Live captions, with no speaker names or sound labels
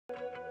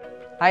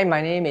Hi,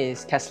 my name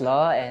is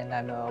Kessler and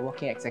I'm a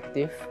working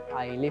executive.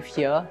 I live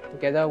here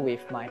together with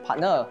my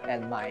partner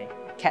and my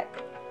cat.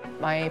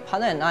 My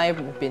partner and I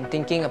have been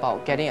thinking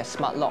about getting a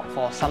smart lock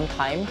for some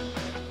time.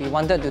 We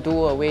wanted to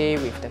do away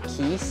with the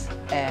keys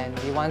and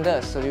we wanted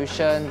a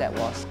solution that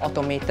was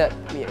automated.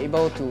 We're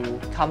able to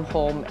come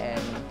home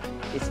and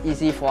it's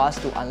easy for us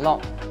to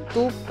unlock.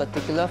 Two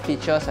particular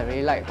features I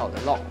really like about the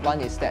lock.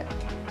 One is that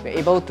we're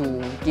able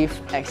to give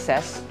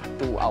access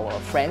to our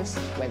friends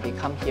when they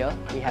come here.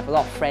 We have a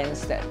lot of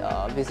friends that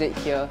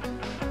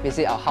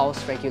visit our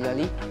house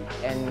regularly,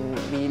 and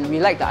we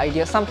like the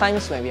idea.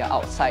 Sometimes when we are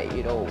outside,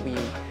 we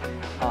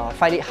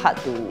find it hard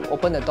to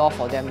open the door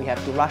for them. We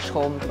have to rush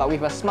home, but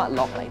with a smart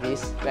lock like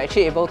this, we're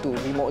actually able to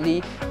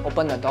remotely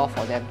open the door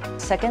for them.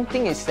 Second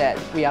thing is that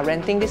we are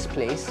renting this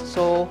place,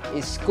 so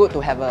it's good to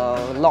have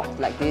a lock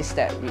like this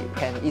that we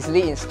can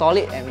easily install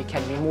it and we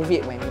can remove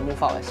it when we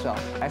move out as well.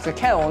 As a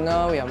cat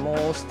owner, we are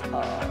most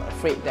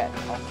afraid that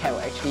our cat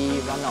will actually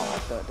run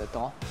out of the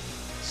door.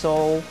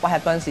 So what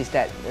happens is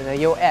that the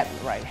Yale app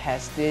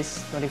has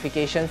this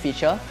notification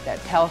feature that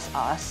tells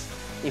us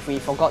if we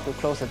forgot to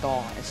close the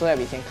door, and so that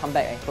we can come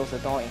back and close the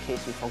door in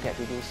case we forget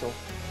to do so.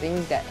 I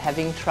think that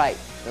having tried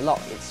the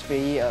lock, it's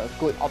really a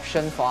good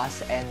option for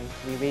us, and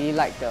we really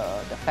like the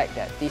fact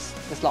that this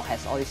lock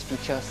has all these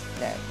features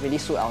that really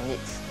suit our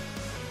needs.